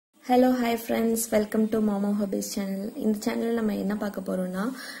Hello, hi friends, welcome to Mama Hobbies channel. In the channel நம்ம என்ன பார்க்க போறோம்னா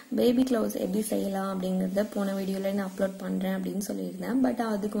பேபி க்ளவுஸ் எப்படி செய்யலாம் அப்படிங்கறத போன வீடியோல நான் அப்லோட் பண்றேன் அப்படினு சொல்லிருந்தேன். பட்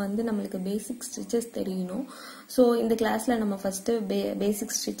அதுக்கு வந்து நமக்கு பேசிக் ஸ்டிச்சஸ் தெரியணும். சோ இந்த கிளாஸ்ல நம்ம ஃபர்ஸ்ட்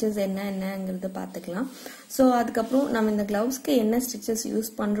பேசிக் ஸ்டிச்சஸ் என்னங்கறத பார்த்துக்கலாம். சோ அதுக்கு அப்புறம் நம்ம இந்த க்ளவுஸ்க்கு என்ன ஸ்டிச்சஸ்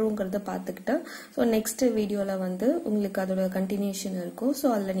யூஸ் பண்றோம்ங்கறத பார்த்துக்கிட்டு சோ நெக்ஸ்ட் வீடியோல வந்து உங்களுக்கு அதோட கண்டினியூஷன் இருக்கும். சோ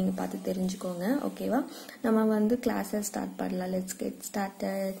அதுல நீங்க பார்த்து தெரிஞ்சுக்கோங்க. ஓகேவா? நம்ம வந்து கிளாஸை ஸ்டார்ட் பண்ணலாம். Let's get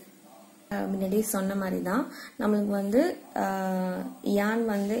started. முன்னாடி சொன்ன மாதிரி தான் நம்மளுக்கு வந்து யான்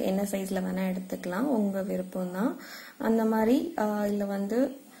வந்து என்ன சைஸ்ல வேணா எடுத்துக்கலாம், உங்க விருப்பம் தான். அந்த மாதிரி இல்ல வந்து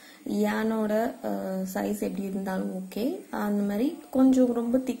யானோட சைஸ் எப்படி இருந்தாலும் ஓகே. அந்த மாதிரி கொஞ்சம்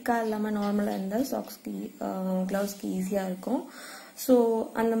ரொம்ப திக்கா இல்லாம நார்மலா இருந்தா சாக்ஸ்க்கு க்ளவுஸ்க்கு ஈஸியா இருக்கும். ஸோ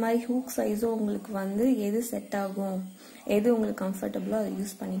அந்த மாதிரி ஹூக் சைஸும் உங்களுக்கு வந்து எது செட் ஆகும், எது உங்களுக்கு கம்ஃபர்டபுளோ அதை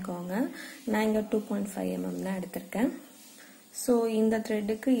யூஸ் பண்ணிக்கோங்க. நான் இங்கே 2.5 mm தான் எடுத்திருக்கேன். ஸோ இந்த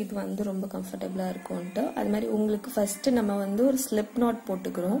த்ரெட்டுக்கு இது வந்து ரொம்ப கம்ஃபர்டபுளாக இருக்கும்ட்டு. அது மாதிரி உங்களுக்கு ஃபஸ்ட்டு நம்ம வந்து ஒரு ஸ்லிப் நாட்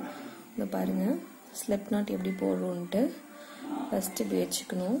போட்டுக்கிறோம். இங்கே பாருங்கள் ஸ்லிப் நாட் எப்படி போடுறோன்ட்டு. ஃபஸ்ட்டு இப்படி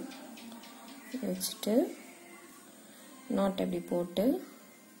வச்சுக்கணும். வச்சுட்டு நாட் எப்படி போட்டு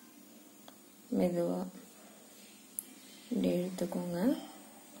மெதுவாக இப்படி இழுத்துக்கோங்க.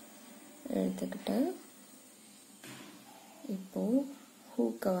 எடுத்துக்கிட்டு இப்போது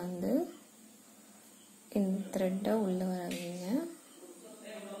ஹூக்கை வந்து இந்த த்ரெட்டை உள்ள வர வைங்க.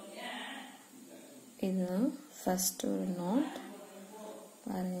 இதுதான் ஃபர்ஸ்ட் ஒரு நாட்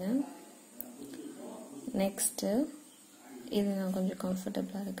பாருங்க. நெக்ஸ்ட் இது நான் கொஞ்சம்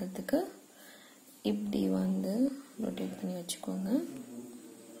கம்ஃபர்டபுளாக இருக்கிறதுக்கு இப்படி வந்து ரொட்டேட் பண்ணி வச்சுக்கோங்க.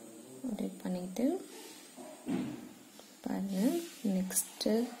 ரொட்டேட் பண்ணிட்டு பாருங்க. நெக்ஸ்ட்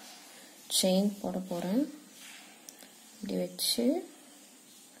செயின் போட போறேன். இப்படி வச்சு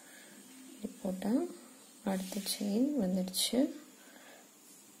இப்படி போட்டால் அடுத்த செயின் வந்துடுச்சு.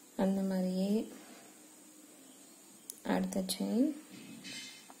 அந்த மாதிரியே அடுத்த செயின்.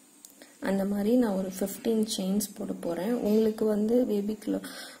 அந்த மாதிரி நான் ஒரு 15 செயின்ஸ் போட போறேன். உங்களுக்கு வந்து பேபி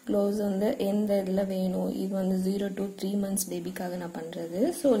க்ளவுஸ் வந்து எந்த இதில் வேணும், இது வந்து 0 to 3 months பேபிக்காக நான் பண்றது.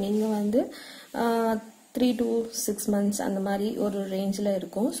 ஸோ நீங்க வந்து 3 to 6 months அந்த மாதிரி ஒரு ரேஞ்சில்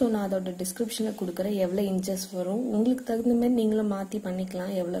இருக்கும். ஸோ நான் அதோட டிஸ்கிரிப்ஷனில் கொடுக்குறேன் எவ்வளோ இன்ச்சஸ் வரும். உங்களுக்கு தகுந்த மாதிரி நீங்களும் மாற்றி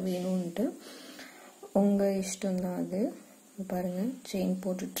பண்ணிக்கலாம் எவ்வளோ வேணும்ன்ட்டு. உங்கள் இஷ்டம் தான் அது. பாருங்க செயின்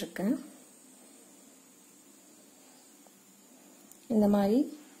போட்டுட்ருக்கேன். இந்த மாதிரி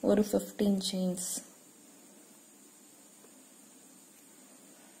ஒரு 15 செயின்ஸ்.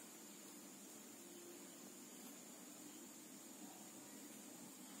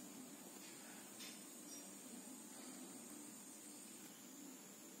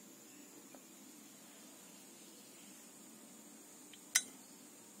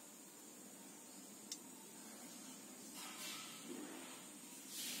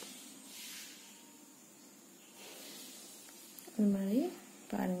 இந்த மாதிரி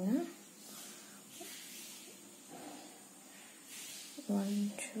பாருங்க. 1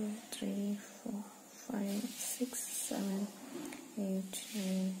 2 3 4 5 6 7 8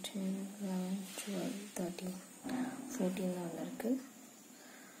 9 10 11 12 13 14 தான் இருக்கு.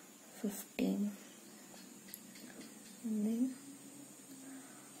 15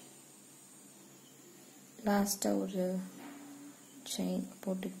 லாஸ்டா ஒரு செயின்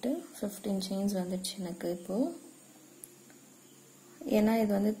போட்டுட்டு 15 செயின்ஸ் வந்துடுச்சு எனக்கு இப்போ. ஏன்னா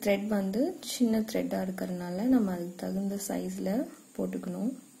இது வந்து த்ரெட் வந்து சின்ன த்ரெட்டாக இருக்கிறதுனால நம்ம அதுக்கு தகுந்த சைஸில்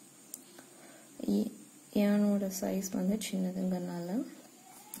போட்டுக்கணும். யானோட சைஸ் வந்து சின்னதுங்கிறதுனால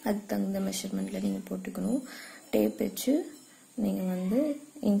அதுக்கு தகுந்த மெஷர்மெண்ட்டில் நீங்கள் போட்டுக்கணும். டேப் வச்சு நீங்கள் வந்து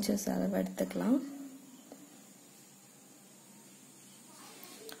இன்ச்சஸ் அளவு எடுத்துக்கலாம்.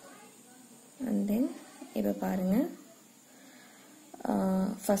 அண்ட் தென் இப்போ பாருங்கள்,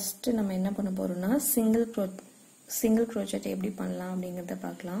 ஃபஸ்ட்டு நம்ம என்ன பண்ண போகிறோம்னா சிங்கிள் crochet எப்படி பண்ணலாம் அப்படிங்கிறத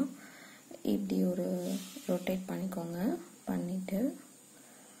பார்க்கலாம். இப்படி ஒரு ரொட்டேட் பண்ணிக்கோங்க. பண்ணிட்டு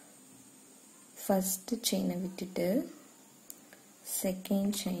ஃபர்ஸ்ட் செயினை விட்டுட்டு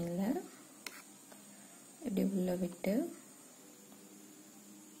செகண்ட் செயினில் இப்படி உள்ள விட்டு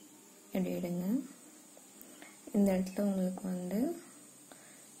இப்படி எடுங்க. இந்த இடத்துல உங்களுக்கு வந்து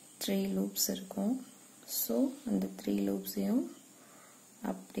 3 லூப்ஸ் இருக்கும். ஸோ அந்த 3 லூப்ஸையும்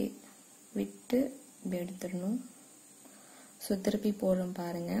அப்படி விட்டு இப்படி எடுத்துடணும். ஸோ திருப்பி போடுறேன்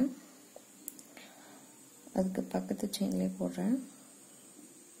பாருங்க. அதுக்கு பக்கத்து செயின்லேயே போடுறேன்.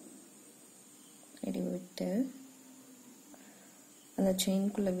 இப்படி விட்டு அந்த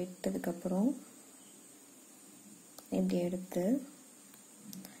செயின்குள்ளே விட்டதுக்கப்புறம் இப்படி எடுத்து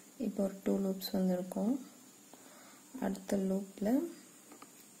இப்போ ஒரு 2 லூப்ஸ் வந்துருக்கும். அடுத்த லூப்பில்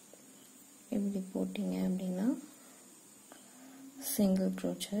இப்படி போட்டிங்க அப்படின்னா சிங்கிள்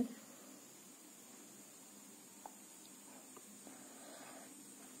crochet.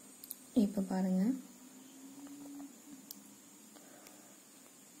 இப்போ பாருங்க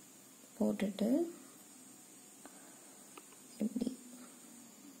போட்டுட்டு இப்படி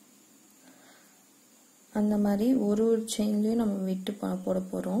அந்த மாதிரி ஒரு செயின்லயும் நம்ம விட்டு போட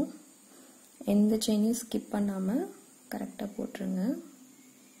போறோம். எந்த செயினையும் ஸ்கிப் பண்ணாம கரெக்டா போட்டுருங்க.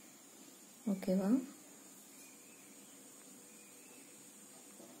 ஓகேவா?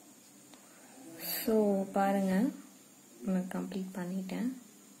 ஸோ பாருங்க நான் கம்ப்ளீட் பண்ணிட்டேன்.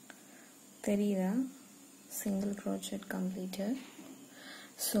 தெரியுதா? Single crochet completed.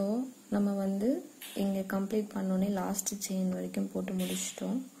 ஸோ நம்ம வந்து இங்கே கம்ப்ளீட் பண்ணோன்னே லாஸ்ட் செயின் வரைக்கும் போட்டு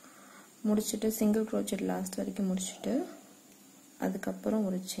முடிச்சுட்டு சிங்கிள் crochet லாஸ்ட் வரைக்கும் முடிச்சுட்டு அதுக்கப்புறம்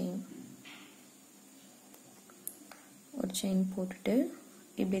ஒரு செயின் போட்டுட்டு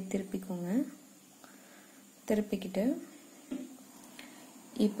இப்படியே திருப்பிக்கிட்டு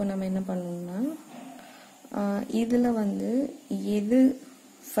இப்போ நம்ம என்ன பண்ணணும்னா இதில் வந்து எது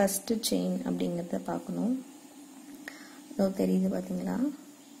ஃபர்ஸ்ட் செயின் அப்படிங்கிறத பார்க்கணும். தெரியுது பார்த்தீங்களா?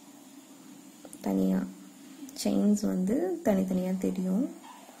 தனியாக செயின்ஸ் வந்து தனித்தனியாக தெரியும்.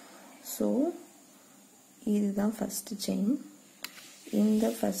 ஸோ இதுதான் ஃபர்ஸ்ட் செயின். இந்த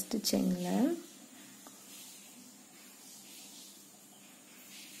ஃபர்ஸ்ட் செயினில்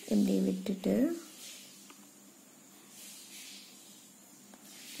இப்படி விட்டுட்டு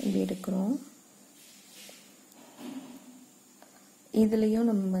இப்படி எடுக்கிறோம். இதுலேயும்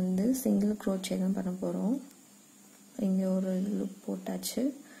நம்ம வந்து சிங்கிள் crochet தான் பண்ண போகிறோம். இங்கே ஒரு லூப் போட்டாச்சு.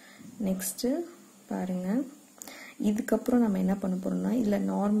 நெக்ஸ்ட்டு பாருங்க, இதுக்கப்புறம் நம்ம என்ன பண்ண போறோம்னா இதில்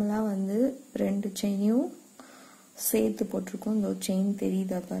நார்மலாக வந்து 2 செயினையும் சேர்த்து போட்டிருக்கோம். இந்த ஒரு செயின்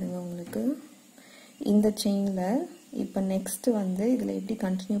தெரியுதா பாருங்க உங்களுக்கு? இந்த செயினில் இப்போ நெக்ஸ்ட் வந்து இதில் எப்படி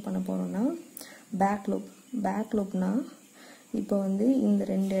கண்டினியூ பண்ண போறோம்னா பேக் லூப்னா இப்போ வந்து இந்த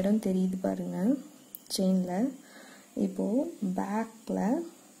 2 இடம் தெரியுது பாருங்க செயினில். இப்போ பேக்கில்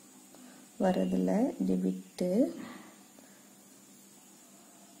வரதில் இப்படி விட்டு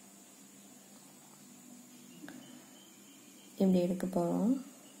இப்படி எடுக்க போகிறோம்.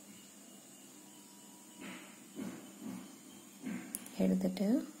 எடுத்துட்டு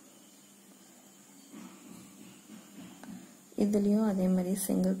இதுலேயும் அதே மாதிரி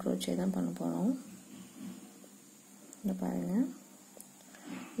சிங்கிள் crochet தான் பண்ண போகிறோம். இங்கே பாருங்க,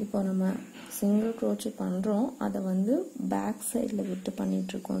 இப்போ நம்ம சிங்கிள் crochet பண்ணுறோம். அதை வந்து பேக் சைடில் விட்டு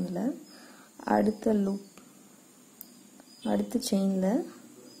பண்ணிகிட்ருக்கோம். இதில் அடுத்த செயினில்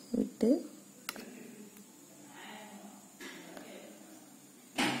விட்டு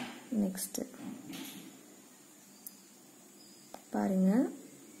நெக்ஸ்ட்டு பாருங்க,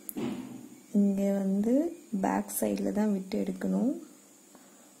 இங்கே வந்து பேக் சைடில் தான் விட்டு எடுக்கணும்.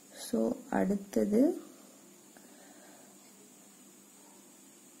 ஸோ அடுத்தது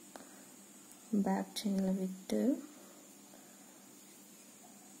பேக் செயினில் விட்டு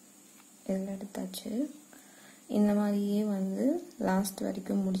இதில் எடுத்தாச்சு. இந்த மாதிரியே வந்து லாஸ்ட்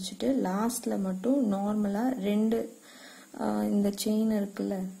வரைக்கும் முடிச்சுட்டு லாஸ்ட்டில் மட்டும் நார்மலாக 2 இந்த செயின்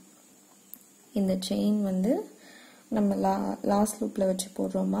இருக்குல்ல, இந்த செயின் வந்து நம்ம லாஸ்ட் லூப்பில் வச்சு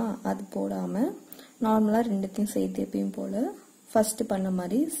போடுறோமா, அது போடாமல் நார்மலாக 2த்தையும் சேர்த்து எப்பயும் போல் ஃபஸ்ட்டு பண்ண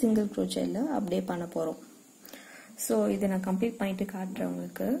மாதிரி சிங்கிள் crochetல அப்படியே பண்ண போகிறோம். ஸோ இதை நான் கம்ப்ளீட் பண்ணிட்டு காட்டுறேன்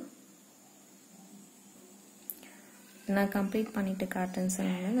உங்களுக்கு. நான் கம்ப்ளீட் பண்ணிட்டு காட்டுறேன்னு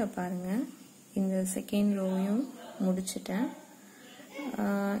சொன்னாங்க. இதை பாருங்கள், இந்த செகண்ட் ரோவையும் முடிச்சிட்டேன்.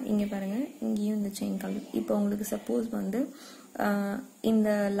 இங்கே பாருங்கள், இங்கேயும் இந்த செயின் கம்ப்ளீட். இப்போ உங்களுக்கு சப்போஸ் வந்து இந்த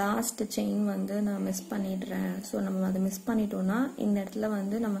லாஸ்ட் செயின் வந்து நான் மிஸ் பண்ணிடுறேன். ஸோ நம்ம அதை மிஸ் பண்ணிட்டோம்னா இந்த இடத்துல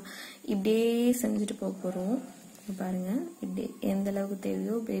வந்து நம்ம இப்படியே செஞ்சுட்டு போக போகிறோம். பாருங்க, இப்படி எந்த அளவுக்கு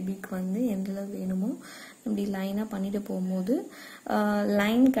தேவையோ பேபிக்கு வந்து எந்த அளவுக்கு வேணுமோ இப்படி லைனாக பண்ணிட்டு போகும்போது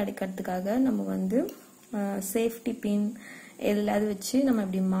லைன் கிடைக்கிறதுக்காக நம்ம வந்து சேஃப்டி பின் எல்லாவது வச்சு நம்ம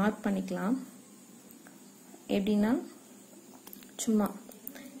இப்படி மார்க் பண்ணிக்கலாம். எப்படின்னா சும்மா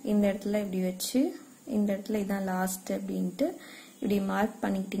இந்த இடத்துல இப்படி வச்சு இந்த இடத்துல இதான் லாஸ்ட் அப்படின்ட்டு இப்படி மார்க்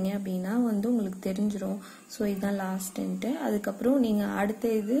பண்ணிக்கிட்டீங்க அப்படின்னா வந்து உங்களுக்கு தெரிஞ்சிடும். ஸோ இதுதான் லாஸ்ட்டுன்ட்டு. அதுக்கப்புறம் நீங்கள்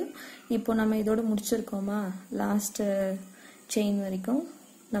அடுத்த இது இப்போ நம்ம இதோட முடிச்சிருக்கோமா, லாஸ்ட் செயின் வரைக்கும்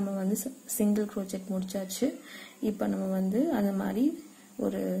நம்ம வந்து சிங்கிள் crochet முடிச்சாச்சு. இப்போ நம்ம வந்து அந்த மாதிரி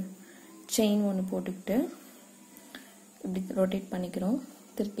ஒரு செயின் ஒன்று போட்டுக்கிட்டு இப்படி ரொட்டேட் பண்ணிக்கிறோம்,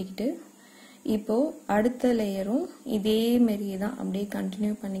 திருப்பிக்கிட்டு. இப்போ அடுத்த லேயரும் இதே மாதிரியே தான் அப்படியே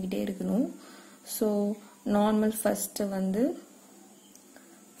கண்டினியூ பண்ணிக்கிட்டே இருக்கணும். ஸோ நார்மல் ஃபர்ஸ்ட் வந்து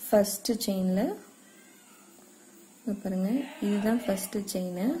ஃபர்ஸ்ட் செயினில் பாருங்க, இதுதான் ஃபர்ஸ்ட்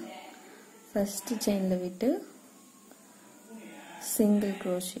செயினில் விட்டு சிங்கிள்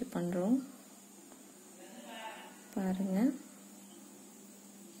crochet பண்ணுறோம் பாருங்க.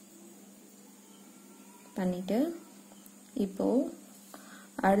 பண்ணிட்டு இப்போ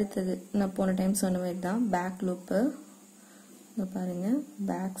அடுத்தது நான் போன டைம் சொன்ன மாதிரி தான் பேக் லூப்பு. இங்க பாருங்க,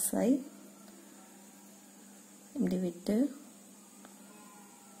 பேக் சைடு இப்படி விட்டு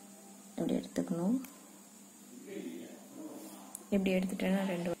இப்படி எடுத்துக்கணும். இப்படி எடுத்துட்டேன்னா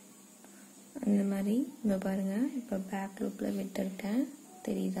 2 அந்த மாதிரி. இங்க பாருங்க, இப்போ பேக் லூப்ல விட்டுருக்கேன்,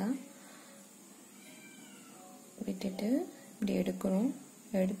 தெரியுதா? விட்டுட்டு இப்படி எடுக்கிறோம்.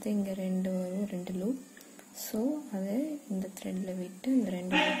 எடுத்து இங்கே 2 வரும், 2 லூப். ஸோ அதை இந்த த்ரெட்டில் விட்டு இந்த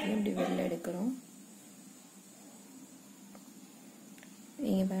 2 லூப்பையும் இப்படி வெளில எடுக்கிறோம்.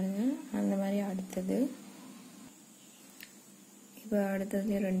 இங்கே பாருங்கள், அந்த மாதிரி அடுத்தது. இப்போ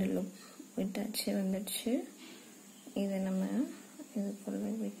அடுத்ததுலேயும் 2 லூப் விட்டாச்சு, வந்துடுச்சு. இதை நம்ம இது போல்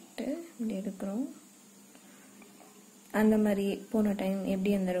விட்டு இப்படி எடுக்கிறோம். அந்த மாதிரி போன டைம்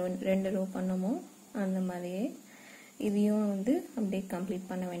எப்படி அந்த 2 ரோ பண்ணமோ அந்த மாதிரியே இதையும் வந்து அப்படியே கம்ப்ளீட்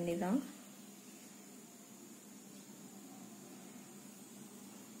பண்ண வேண்டியதான்.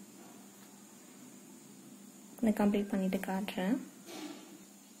 நான் கம்ப்ளீட் பண்ணிட்டு காட்டுறேன்.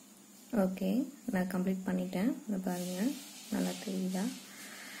 ஓகே, நான் கம்ப்ளீட் பண்ணிட்டேன். இதை பாருங்கள், நல்லா தெரியுதா?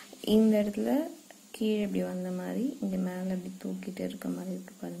 இந்த இடத்துல கீழே இப்படி வந்த மாதிரி இங்கே மேலே இப்படி தூக்கிட்டு இருக்க மாதிரி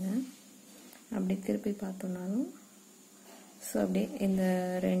இருக்கு பாருங்கள். அப்படி திருப்பி பார்த்தோம்னாலும் ஸோ அப்படியே இந்த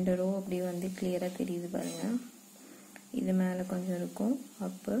 2 ரோ அப்படி வந்து கிளியராக தெரியுது பாருங்கள். இது மேலே கொஞ்சம் இருக்கும்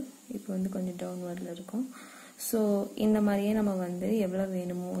அப்பு, இப்போ வந்து கொஞ்சம் டவுன்வர்டில் இருக்கும். ஸோ இந்த மாதிரியே நம்ம வந்து எவ்வளோ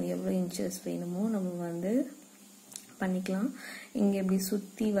வேணுமோ, எவ்வளோ இன்ச்சஸ் வேணுமோ நம்ம வந்து பண்ணிக்கலாம். இங்கே இப்படி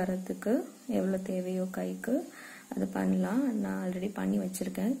சுற்றி வரத்துக்கு எவ்வளோ தேவையோ கைக்கு அது பண்ணலாம். நான் ஆல்ரெடி பண்ணி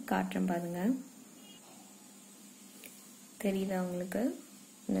வச்சுருக்கேன், காட்டுறேன் பாருங்கள். தெரியுதா உங்களுக்கு?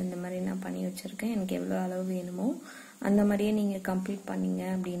 இந்த மாதிரி நான் பண்ணி வச்சுருக்கேன். எனக்கு எவ்வளோ அளவு வேணுமோ அந்த மாதிரியே நீங்கள் கம்ப்ளீட் பண்ணிங்க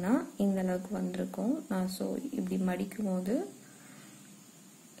அப்படின்னா இந்த அளவுக்கு வந்திருக்கும். ஸோ இப்படி மடிக்கும் போது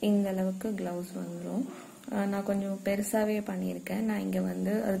இந்த அளவுக்கு க்ளவுஸ் வந்துடும். நான் கொஞ்சம் பெருசாகவே பண்ணியிருக்கேன். நான் இங்கே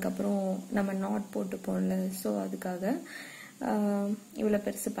வந்து அதுக்கப்புறம் நம்ம நாட் போட்டு போடல, ஸோ அதுக்காக இவ்வளோ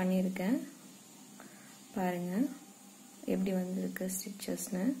பெருசு பண்ணியிருக்கேன். பாருங்கள் எப்படி வந்திருக்கு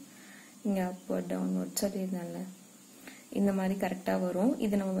ஸ்டிச்சஸ்னு. இங்கே அப்வர்ட் டவுன்வர்ட் சொல்லியிருந்தேன்ல, இந்த மாதிரி கரெக்டாக வரும்.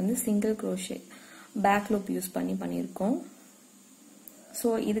 இது நம்ம வந்து single crochet back loop use பண்ணியிருக்கோம். ஸோ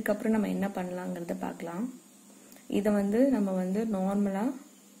இதுக்கப்புறம் நம்ம என்ன பண்ணலாங்கிறத பார்க்கலாம். இதை வந்து நம்ம வந்து நார்மலாக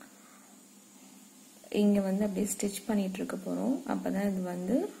இங்கே வந்து அப்படியே ஸ்டிச் பண்ணிட்டு இருக்க போகிறோம். அப்போ தான் இது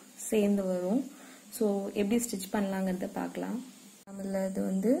வந்து சேர்ந்து வரும். ஸோ எப்படி ஸ்டிச் பண்ணலாங்கிறத பார்க்கலாம். நம்மள இது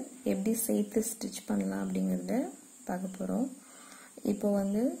வந்து எப்படி சேர்த்து ஸ்டிச் பண்ணலாம் அப்படிங்கிறத பார்க்க போகிறோம். இப்போ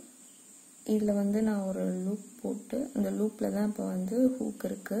வந்து இதில் வந்து நான் ஒரு லூப் போட்டு இந்த லூப்பில் தான் இப்போ வந்து ஹூக்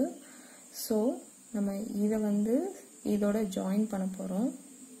இருக்குது. ஸோ நம்ம இதை வந்து இதோட ஜாயின் பண்ண போகிறோம்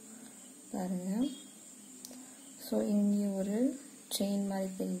பாருங்கள். ஸோ இங்கே ஒரு செயின் மாதிரி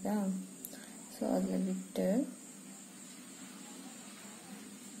தெரியுதா? ஸோ அதில் விட்டு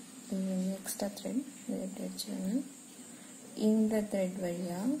இது எக்ஸ்ட்ரா த்ரெட் இதை எப்படி வச்சுருங்க. இந்த த்ரெட்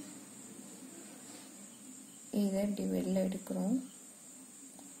வழியாக இதை இப்படி வெளில எடுக்கிறோம்.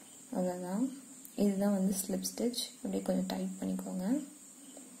 அவ்வளோதான். இதுதான் வந்து ஸ்லிப் ஸ்டிச். அப்படியே கொஞ்சம் டைட் பண்ணிக்கோங்க.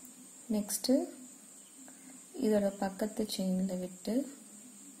 நெக்ஸ்ட்டு இதோட பக்கத்து செயினில் விட்டு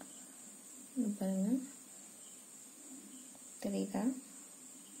பாருங்கள், தெரியுதா?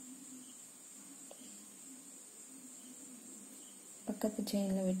 பக்கத்து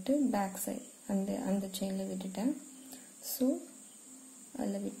செயினில் விட்டு பேக் சைட் அந்த செயினில் விட்டுட்டேன். ஸோ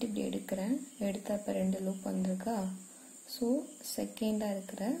அதில் விட்டு இப்படி எடுக்கிறேன். எடுத்தால் இப்போ 2 லூப் வந்திருக்கா? ஸோ செகண்டாக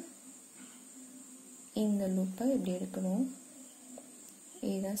இருக்கிற இந்த லூப்பை இப்படி எடுக்கணும்.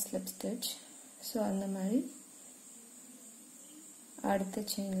 இதுதான் ஸ்லிப் ஸ்டிச். ஸோ அந்த மாதிரி அடுத்த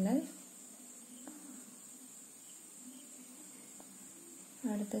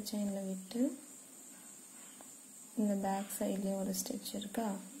செயினில் விட்டு இந்த பேக் சைட்லேயும் ஒரு ஸ்டிச் இருக்கா?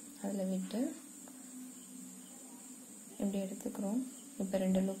 அதில் விட்டு இப்படி எடுத்துக்கிறோம். இப்போ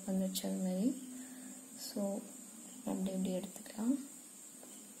 2 லூப் வந்துடுச்சு அது மாதிரி. ஸோ அப்படி எடுத்துக்கலாம்.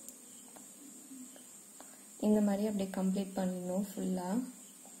 இந்த மாதிரி அப்படியே கம்ப்ளீட் பண்ணிடணும். ஃபுல்லாக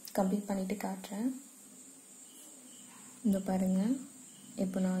கம்ப்ளீட் பண்ணிவிட்டு காட்டுறேன். இந்த பாருங்கள்,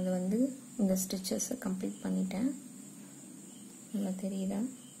 இப்போ நான் அதை வந்து இந்த ஸ்டிச்சஸை கம்ப்ளீட் பண்ணிட்டேன். நல்லா தெரியுதா?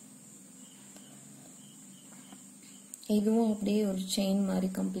 இதுவும் அப்படியே ஒரு செயின் மாதிரி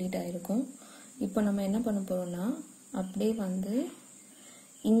கம்ப்ளீட் ஆகிருக்கும். இப்போ நம்ம என்ன பண்ண போகிறோம்னா அப்படியே வந்து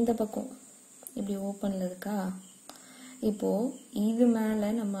இந்த பக்கம் இப்படி ஓப்பனில் இருக்கா? இப்போது இது மேலே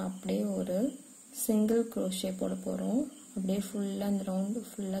நம்ம அப்படியே ஒரு சிங்கிள் க்ரோஷே போட போகிறோம். அப்படியே ஃபுல்லாக அந்த ரவுண்டு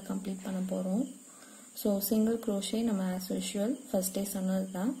ஃபுல்லாக கம்ப்ளீட் பண்ண போகிறோம். ஸோ சிங்கிள் க்ரோஷே நம்ம ஆஸ் யூஷுவல் ஃபர்ஸ்டே சொன்னது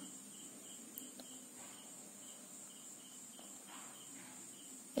தான்.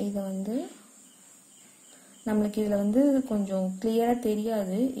 இதை வந்து நம்மளுக்கு இதில் வந்து கொஞ்சம் கிளியராக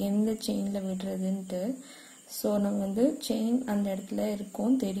தெரியாது எந்த செயினில் விடுறதுன்ட்டு. ஸோ நம்ம வந்து செயின் அந்த இடத்துல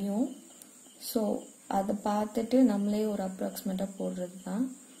இருக்கும் தெரியும். ஸோ அதை பார்த்துட்டு நம்மளே ஒரு அப்ராக்சிமேட்டாக போடுறது தான்.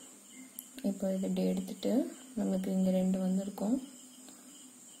 இப்போ இது இப்படி எடுத்துட்டு நமக்கு இங்கே 2 வந்துருக்கும்.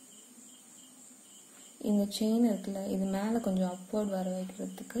 இந்த செயின் இருக்குல்ல, இது மேலே கொஞ்சம் அப்வர்ட் வர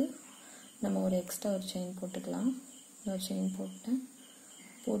வைக்கிறதுக்கு நம்ம ஒரு எக்ஸ்ட்ரா ஒரு செயின் போட்டுக்கலாம். ஒரு செயின்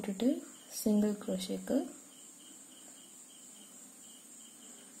போட்டுட்டு சிங்கிள் க்ரோஷேக்கு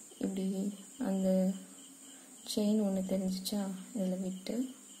இப்படி அந்த செயின் ஒன்று தெரிஞ்சிச்சா இதில் விட்டு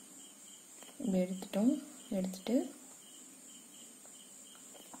இப்படி எடுத்துட்டு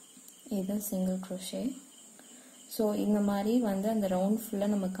இதுதான் சிங்கிள் க்ரோஷே. ஸோ இந்த மாதிரி வந்து அந்த ரவுண்ட்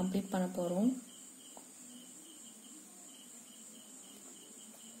ஃபுல்லாக நம்ம கம்ப்ளீட் பண்ண போகிறோம்.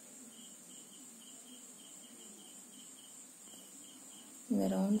 இந்த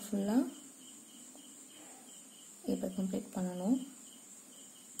ரவுண்ட் ஃபுல்லாக இப்போ கம்ப்ளீட் பண்ணணும்.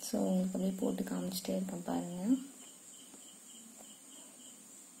 ஸோ உங்களுக்கு அப்படியே போட்டு காமிச்சிட்டே இருக்கேன் பாருங்கள்.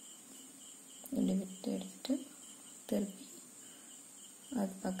 இப்படி விட்டு எடுத்துட்டு திருப்பி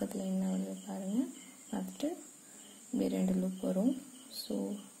அது பக்கத்தில் என்ன வருது பாருங்கள், பார்த்துட்டு இப்படி 2 லூப் வரும். ஸோ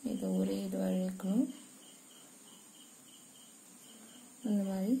இதை ஒரே இதுவாக இழுக்கணும். அந்த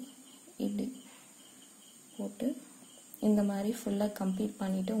மாதிரி இப்படி போட்டு இந்த மாதிரி ஃபுல்லாக கம்ப்ளீட்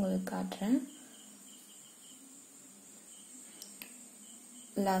பண்ணிவிட்டு உங்களுக்கு காட்டுறேன்.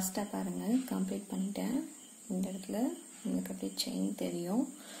 லாஸ்ட்டாக பாருங்கள், கம்ப்ளீட் பண்ணிட்டேன். இந்த இடத்துல உங்களுக்கு அப்படியே செயின் தெரியும்.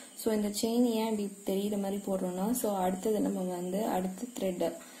 ஸோ இந்த செயின் ஏன் இப்படி தெரிகிற மாதிரி போடுறோன்னா, ஸோ அடுத்தது நம்ம வந்து அடுத்த த்ரெட்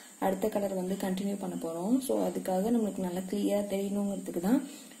அடுத்த கலர் வந்து கண்டினியூ பண்ண போகிறோம். ஸோ அதுக்காக நம்மளுக்கு நல்லா கிளியராக தெரியணுங்கிறதுக்கு தான்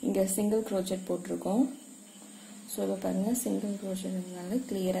இங்கே சிங்கிள் க்ரோச்செட் போட்டிருக்கோம். ஸோ இப்போ பாருங்கள், சிங்கிள் க்ரோச்செட்னால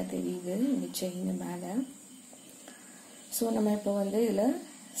கிளியராக தெரியுது இந்த செயின் மேலே. ஸோ நம்ம இப்போ வந்து இதில்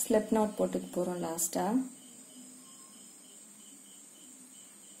ஸ்லிப் நாட் போட்டுக்க போகிறோம் லாஸ்ட்டாக.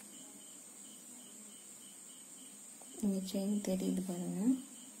 இந்த செயின் தெரியுது பாருங்கள்,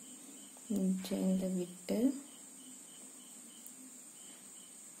 இந்த செயினில் விட்டு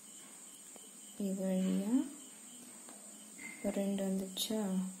வழியாக இப்போ 2 வந்துச்சா,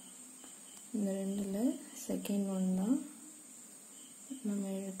 இந்த 2ல் செகண்ட் ஒன் தான் நம்ம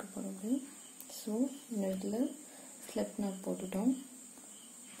இழுக்க போகிறது. ஸோ இந்த இடத்துல ஸ்லிப் நாட் போட்டுட்டு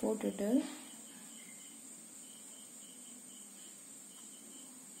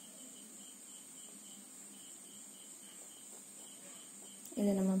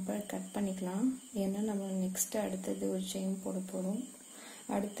இதை நம்ம இப்போ கட் பண்ணிக்கலாம். ஏன்னா நம்ம நெக்ஸ்ட்டு அடுத்தது ஒரு செயின் போட போகிறோம்.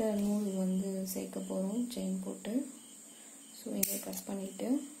 அடுத்த நூல் வந்து சேர்க்க போகிறோம் செயின் போட்டு. ஸோ இதை கட் பண்ணிவிட்டு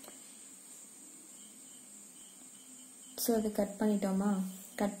இது கட் பண்ணிட்டோமா,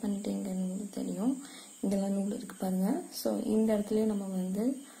 கட் பண்ணிவிட்டு இங்கே நூல் தெரியும், இதெல்லாம் நூல் இருக்குது பாருங்கள். ஸோ இந்த இடத்துலையும் நம்ம வந்து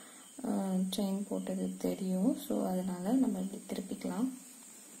செயின் போட்டது தெரியும். ஸோ அதனால் நம்ம இப்படி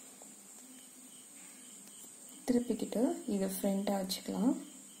திருப்பிக்கிட்டு இதை ஃப்ரண்ட்டாக வச்சுக்கலாம்.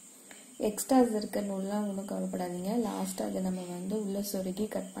 எக்ஸ்ட்ராஸ் இருக்கிற நூல்லாம் ஒன்றும் கவலைப்படாதீங்க, லாஸ்ட்டாக அதை நம்ம வந்து உள்ளே சொருகி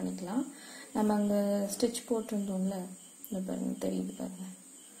கட் பண்ணிக்கலாம். நம்ம அங்கே ஸ்டிச் போட்டிருந்தோம்ல, இந்த பாருங்கள் தெரியுது பாருங்கள்,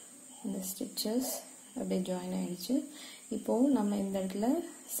 இந்த ஸ்டிச்சஸ் அப்படியே ஜாயின் ஆகிடுச்சு. இப்போது நம்ம இந்த இடத்துல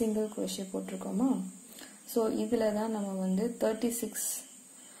சிங்கிள் க்ரோஷே போட்டிருக்கோமா, ஸோ இதில் தான் நம்ம வந்து 36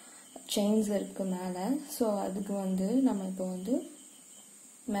 செயின்ஸ் இருக்குது மேலே. ஸோ அதுக்கு வந்து நம்ம இப்போ வந்து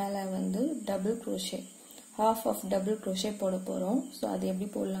மேலே வந்து double crochet, half of double crochet போட போகிறோம். ஸோ அது எப்படி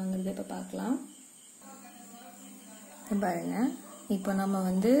போடலாங்கிறது இப்போ பார்க்கலாம். பாருங்க, இப்போ நம்ம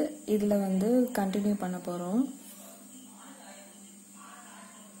வந்து இதில் வந்து கண்டினியூ பண்ண போகிறோம்.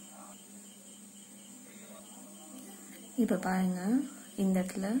 இப்போ பாருங்க, இந்த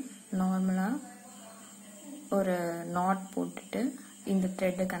இடத்துல நார்மலாக ஒரு நாட் போட்டுட்டு இந்த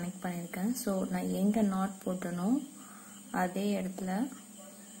த்ரெட்டை கனெக்ட் பண்ணியிருக்கேன். ஸோ நான் எங்கே நாட் போட்டனோ அதே இடத்துல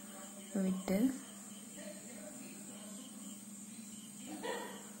விட்டு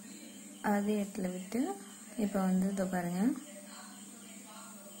இப்போ வந்து இதோ பாருங்க,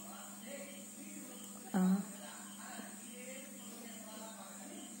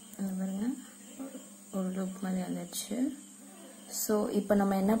 பாருங்க ஒரு லூப் மாதிரி வந்துடுச்சு. ஸோ இப்போ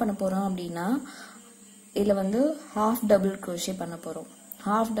நம்ம என்ன பண்ண போகிறோம் அப்படின்னா, இதில் வந்து ஹாஃப் டபுள் க்ரோஷே பண்ண போகிறோம்.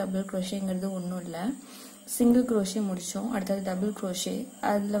 ஹாஃப் டபுள் க்ரோஷேங்கிறது ஒன்றும் இல்லை, சிங்கிள் க்ரோஷே முடித்தோம், அடுத்தது டபுள் க்ரோஷே,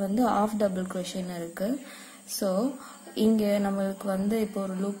 அதில் வந்து ஹாஃப் டபுள் க்ரோஷேன்னு இருக்குது. ஸோ இங்கே நம்மளுக்கு வந்து இப்போ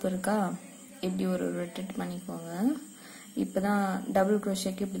ஒரு லூப் இருக்கா, இப்படி ஒரு ரொட்டேட் பண்ணிக்கோங்க. இப்போ தான் டபுள்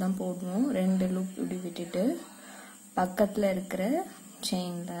க்ரோஷேக்கு இப்படி தான் போடணும். 2 லூப் இப்படி விட்டுட்டு பக்கத்தில் இருக்கிற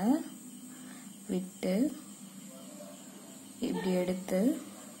செயினில் விட்டு இப்படி எடுத்து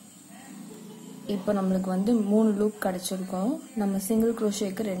இப்போ நம்மளுக்கு வந்து 3 லூப் கிடைச்சிருக்கும். நம்ம சிங்கிள்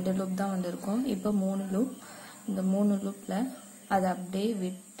crochetக்கு 2 லூப் தான் வந்திருக்கும். இப்போ 3 லூப். இந்த 3 லூப்ல அதை அப்படியே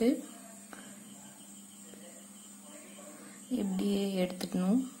விட்டு இப்படியே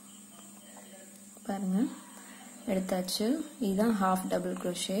எடுத்துக்கணும். பாருங்க, எடுத்தாச்சு. இதுதான் half double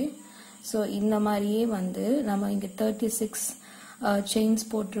crochet. ஸோ இந்த மாதிரியே வந்து நம்ம இங்கே 36 செயின்ஸ்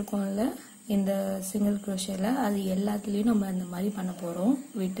போட்டிருக்கோம்ல இந்த சிங்கிள் crochetல, அது எல்லாத்துலேயும் நம்ம இந்த மாதிரி பண்ண போகிறோம்.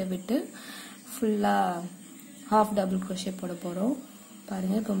 விட்டு விட்டு ஃபுல்லாக half double crochet போட போகிறோம்.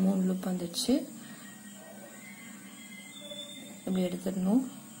 பாருங்கள், இப்போ 3 லூப் வந்துடுச்சு. இப்படி எடுத்துடணும்.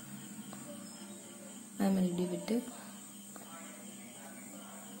 அது மாதிரி இப்படி விட்டு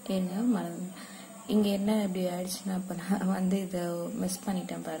என்ன மறந்து இங்கே என்ன இப்படி ஆயிடுச்சுன்னா, இப்போ நான் வந்து இதை மிஸ்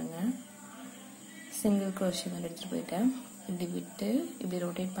பண்ணிட்டேன். பாருங்கள், சிங்கிள் crochet மாதிரி எடுத்துகிட்டு போயிட்டேன். இப்படி விட்டு இப்படி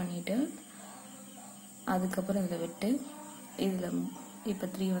ரொட்டேட் பண்ணிவிட்டு அதுக்கப்புறம் இதில் விட்டு இதில் இப்போ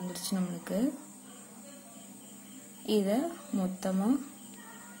 3 வந்துடுச்சு நம்மளுக்கு. இதை மொத்தமாக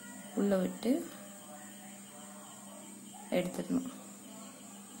உள்ளே விட்டு எடுத்துடணும்.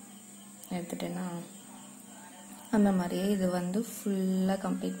 எடுத்துட்டேன்னா அந்த மாதிரியே இது வந்து ஃபுல்லாக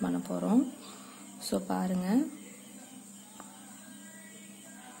கம்ப்ளீட் பண்ண போகிறோம். ஸோ பாருங்கள்,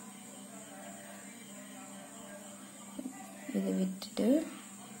 இதை விட்டுட்டு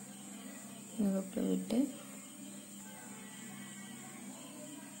நூலுக்குள்ள விட்டு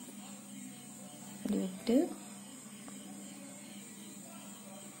இப்படி விட்டு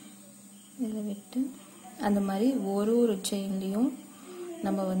இதில் விட்டு அந்த மாதிரி ஒரு செயின்லேயும்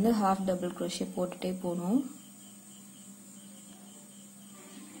நம்ம வந்து half double crochet போட்டுட்டே போகணும்.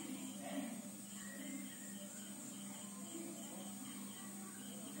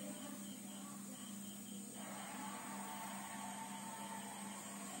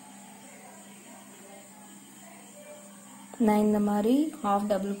 நான் இந்த மாதிரி half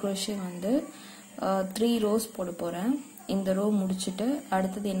double crochet வந்து 3 rows போட போகிறேன். இந்த ரோ முடிச்சுட்டு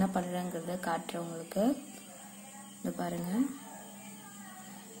அடுத்தது என்ன பண்ணுறேங்கிறத காட்டுறேன் உங்களுக்கு. இது பாருங்கள்,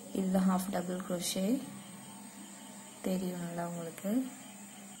 இதுதான் half double crochet, தெரியும் நல்லா உங்களுக்கு.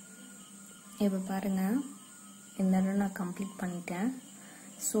 இப்போ பாருங்கள், இந்த ரோ நான் கம்ப்ளீட் பண்ணிட்டேன்.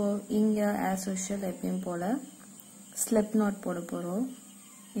 ஸோ இங்கே ஆஸ் யூஷுவல் எப்பயும் போல் ஸ்லிப் நாட் போட போகிறோம்.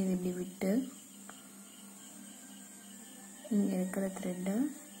 இது இப்படி விட்டு இங்கே இருக்கிற த்ரெட்டை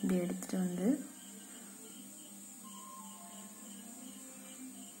இப்படி எடுத்துகிட்டு வந்து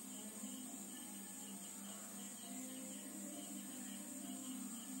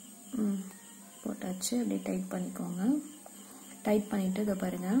போட்டாச்சு. அப்படியே டைட் பண்ணிக்கோங்க. டைட் பண்ணிவிட்டு இதை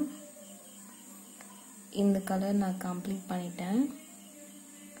பாருங்கள், இந்த கலர் நான் கம்ப்ளீட் பண்ணிட்டேன்.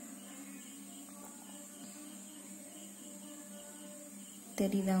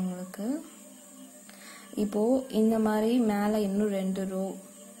 தெரியுதா உங்களுக்கு? இப்போது இந்த மாதிரி மேலே இன்னும் 2 ரோ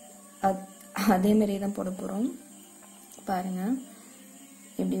அதே மாதிரி தான் போட போகிறோம். பாருங்கள்,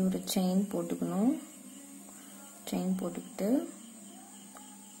 இப்படி ஒரு செயின் போட்டுக்கணும். செயின் போட்டுக்கிட்டு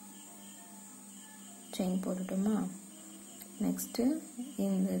செயின் போட்டுட்டோமா, நெக்ஸ்ட்டு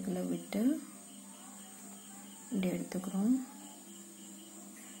இந்த இதில் விட்டு இப்படி எடுத்துக்கிறோம்.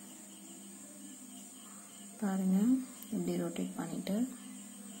 பாருங்கள், இப்படி ரொட்டேட் பண்ணிவிட்டு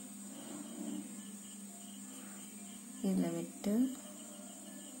இதில் விட்டு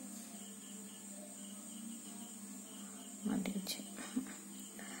மாட்டிடுச்சு.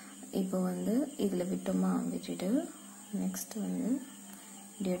 இப்போ வந்து இதில் விட்டோமா, விட்டுட்டு நெக்ஸ்ட்டு வந்து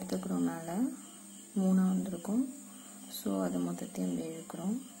இப்படி எடுத்துக்கிறோம். மேலே 3 வந்திருக்கும். ஸோ அது மொத்தத்தையும் இப்படி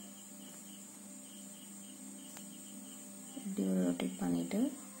இழுக்கிறோம். இப்படி ஒரு ரொட்டேட் பண்ணிவிட்டு,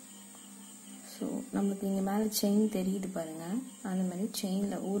 ஸோ நம்மளுக்கு இங்கே மேலே செயின் தெரியுது பாருங்கள். அந்த மாதிரி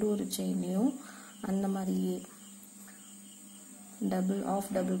செயினில் ஒரு செயின்லேயும் அந்த மாதிரியே half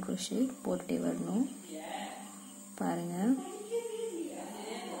double crochet போட்டுட்டே வரணும். பாருங்கள்,